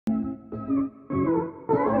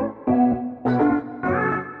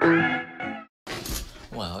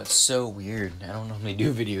it's so weird. I don't normally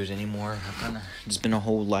do videos anymore. I've kind of just been a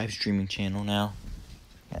whole live streaming channel now.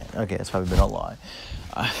 Okay, that's probably been a lie.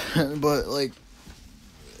 But like,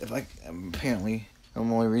 if I apparently the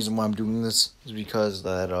only reason why I'm doing this is because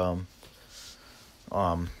that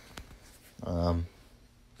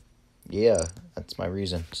yeah, that's my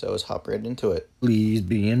reason. So let's hop right into it. Please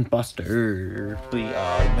be imposter. Please,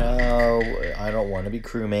 no, I don't want to be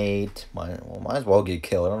crewmate. Might as well get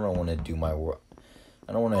killed. I don't want to do my work.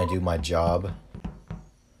 I don't want to do my job.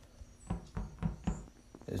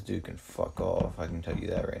 This dude can fuck off. I can tell you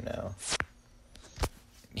that right now.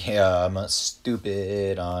 Yeah, I'm not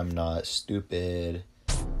stupid. I'm not stupid.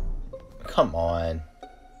 Come on.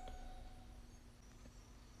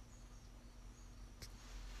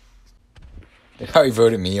 They probably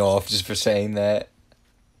voted me off just for saying that.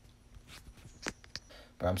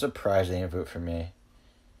 But I'm surprised they didn't vote for me.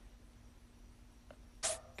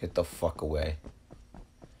 Get the fuck away.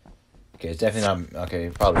 Okay, it's definitely not... Okay,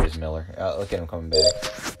 it probably is Miller. Look at him coming back.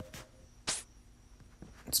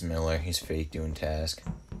 It's Miller. He's fake doing task.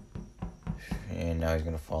 And now he's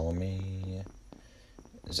gonna follow me.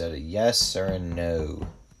 Is that a yes or a no?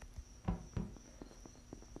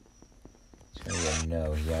 It's gonna be a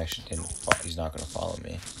no. He actually didn't... He's not gonna follow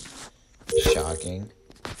me. Shocking.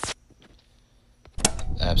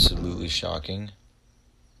 Absolutely shocking.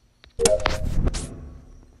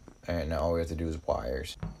 Alright, now all we have to do is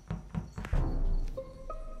wires.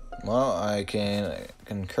 Well, I can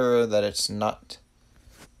concur that it's not.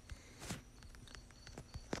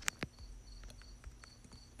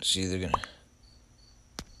 It's either gonna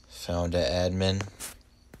found an admin.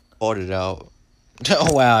 Bought it out.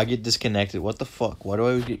 Oh wow, I get disconnected. What the fuck? Why do I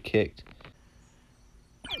always get kicked?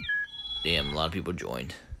 Damn, a lot of people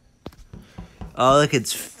joined. Oh look,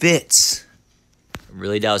 it's Fitz. I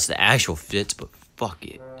really doubt it's the actual Fitz, but fuck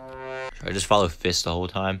it. Should I just follow Fitz the whole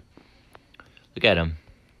time? Look at him.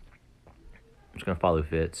 I'm just gonna follow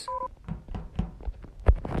Fitz.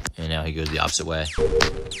 And now he goes the opposite way.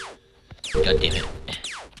 God damn it.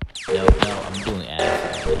 No, I'm doing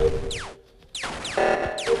ass right now.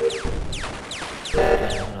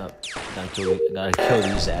 Hold up. Gotta kill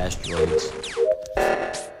these asteroids.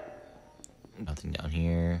 Nothing down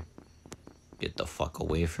here. Get the fuck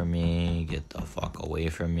away from me. Get the fuck away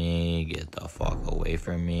from me. Get the fuck away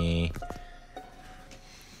from me.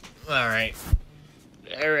 Alright.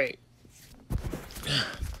 Alright.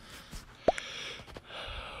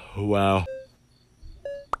 Wow.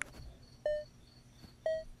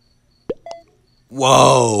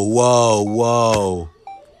 Whoa, whoa, whoa.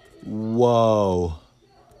 Whoa.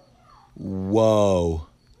 Whoa.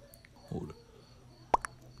 Hold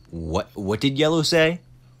up. What did Yellow say?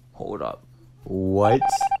 Hold up. What?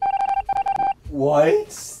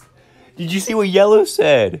 What? Did you see what Yellow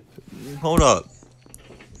said? Hold up.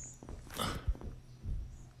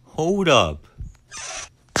 Hold up.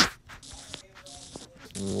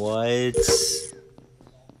 What?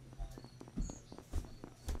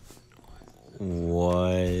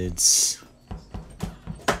 What?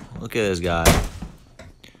 Look at this guy.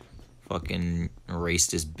 Fucking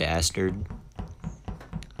racist bastard.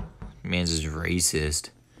 Man's just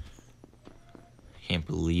racist. Can't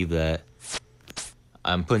believe that.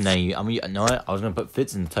 I'm putting that. You know what? I was gonna put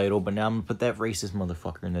Fitz in the title, but now I'm gonna put that racist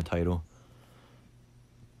motherfucker in the title.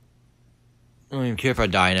 I don't even care if I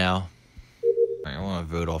die now. I want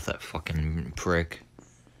to vote off that fucking prick.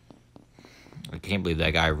 I can't believe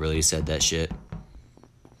that guy really said that shit.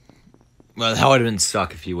 Well, that would have been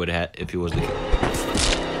suck if he would have. If he was the.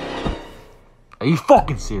 Are you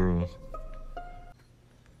fucking serious?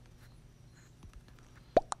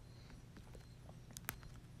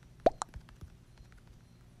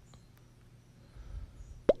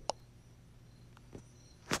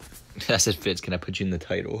 I said, Fitz, can I put you in the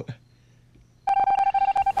title?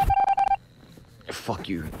 Fuck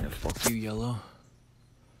you. Fuck you, Yellow.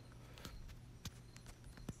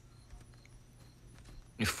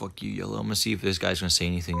 Fuck you, Yellow. I'm gonna see if this guy's gonna say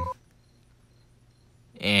anything.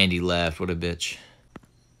 And he left. What a bitch.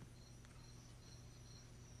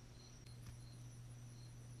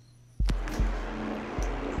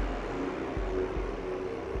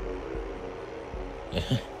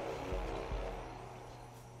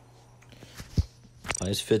 Why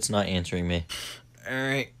is Fitz not answering me?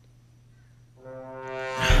 Alright.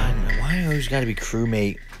 Why always gotta be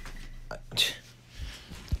crewmate?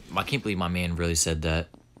 I can't believe my man really said that.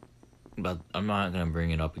 But I'm not gonna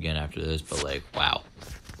bring it up again after this, but like, wow.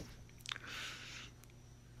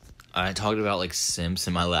 I talked about like simps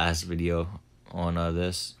in my last video on my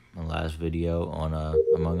last video on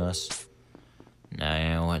Among Us.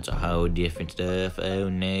 Now it's a whole different stuff. Oh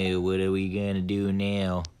no, what are we gonna do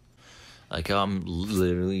now? Like, I'm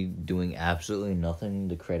literally doing absolutely nothing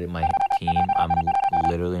to credit my team. I'm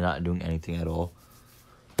literally not doing anything at all.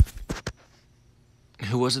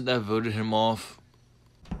 Who was it that voted him off?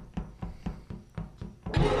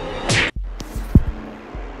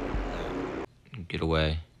 Get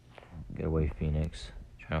away. Get away, Phoenix.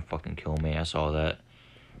 Trying to fucking kill me. I saw that.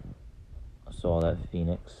 I saw that,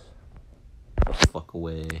 Phoenix. Get the fuck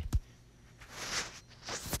away.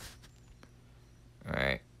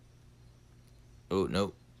 Alright. Oh,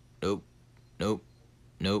 nope. Nope. Nope.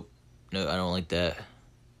 Nope. No, I don't like that.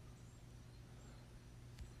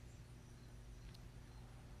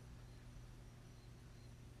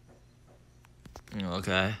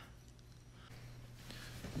 Okay.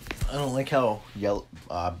 I don't like how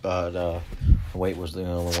White was the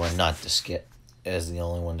only one not to skip, as the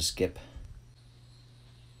only one to skip.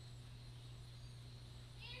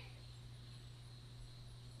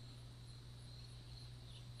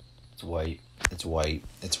 It's white. It's white.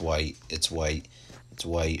 It's white. It's white. It's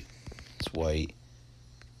white. It's white.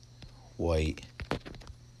 White.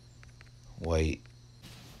 White.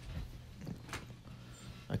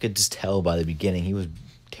 I could just tell by the beginning he was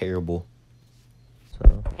terrible.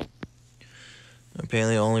 So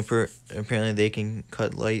apparently they can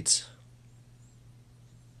cut lights.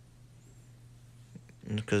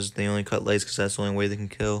 Because they only cut lights because that's the only way they can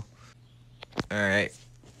kill. Alright.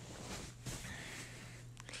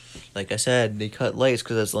 Like I said, they cut lights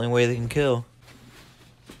because that's the only way they can kill.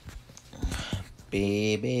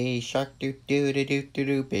 Baby shark doo doo doo doo doo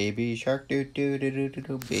doo. Baby shark doo doo doo doo doo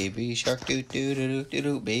doo. Baby shark doo doo doo doo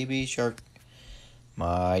doo. Baby shark.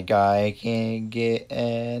 My guy can't get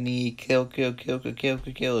any kills. Kill.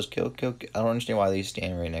 I don't understand why they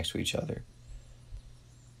stand right next to each other.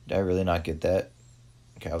 Did I really not get that?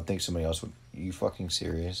 Okay, I would think somebody else would. Are you fucking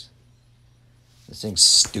serious? This thing's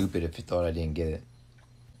stupid if you thought I didn't get it.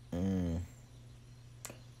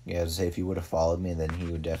 Yeah, to say if he would have followed me, then he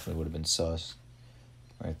would definitely have been sus.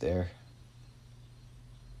 Right there.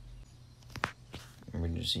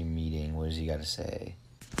 Emergency meeting. What does he got to say?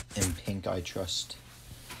 In pink, I trust.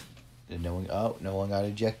 Did no one? Oh, no one got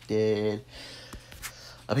ejected.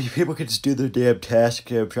 I mean, people can just do their damn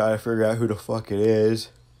task and try to figure out who the fuck it is.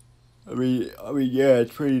 I mean, yeah,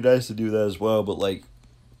 it's pretty nice to do that as well, but like,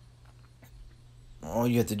 all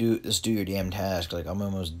you have to do is do your damn task. Like, I'm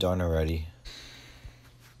almost done already.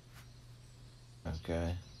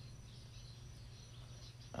 Okay.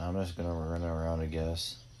 I'm just gonna run around, I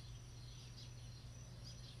guess.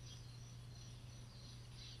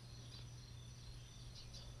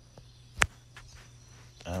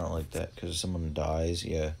 I don't like that, because if someone dies,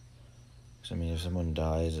 yeah. Because, I mean, if someone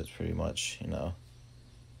dies, it's pretty much, you know,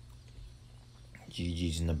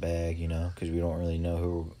 GG's in the bag, you know, because we don't really know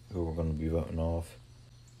who we're going to be voting off.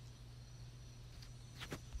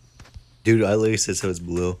 Dude, I literally said so it's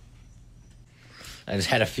blue. I just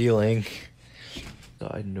had a feeling.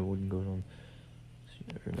 I know what goes on.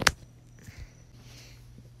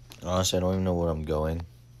 Honestly, I don't even know where I'm going.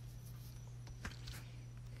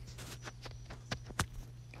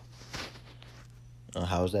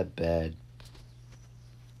 How's that bad?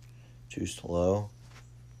 Too slow?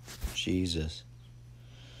 Jesus.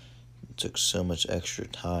 It took so much extra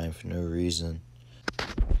time for no reason.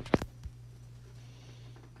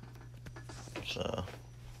 So.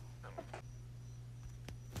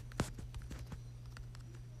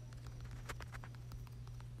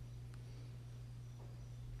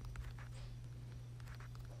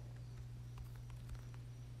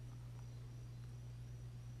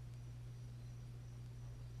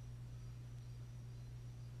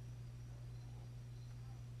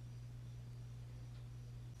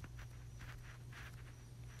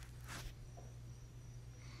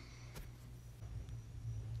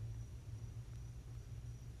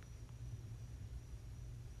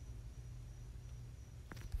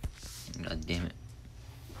 God damn it.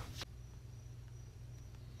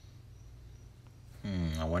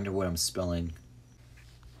 I wonder what I'm spelling.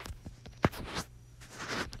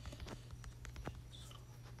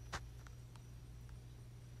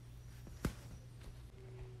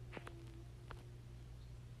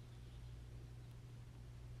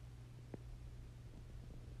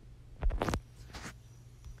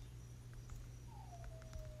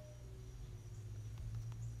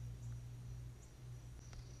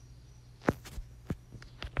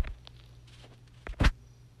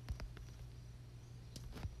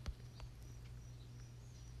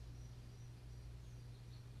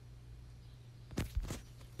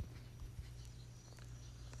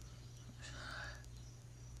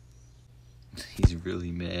 He's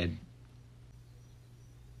really mad.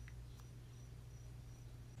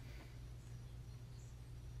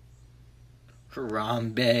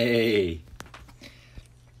 Harambe.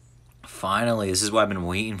 Finally, this is what I've been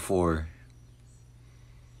waiting for.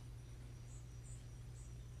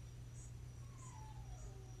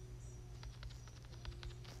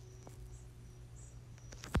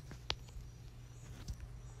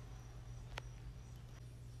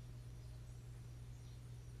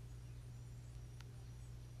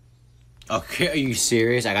 Okay, are you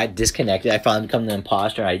serious? I got disconnected. I finally become the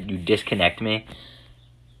imposter. You disconnect me.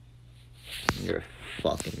 You're a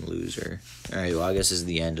fucking loser. Alright, well, I guess this is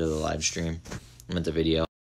the end of the live stream. I'm at the video.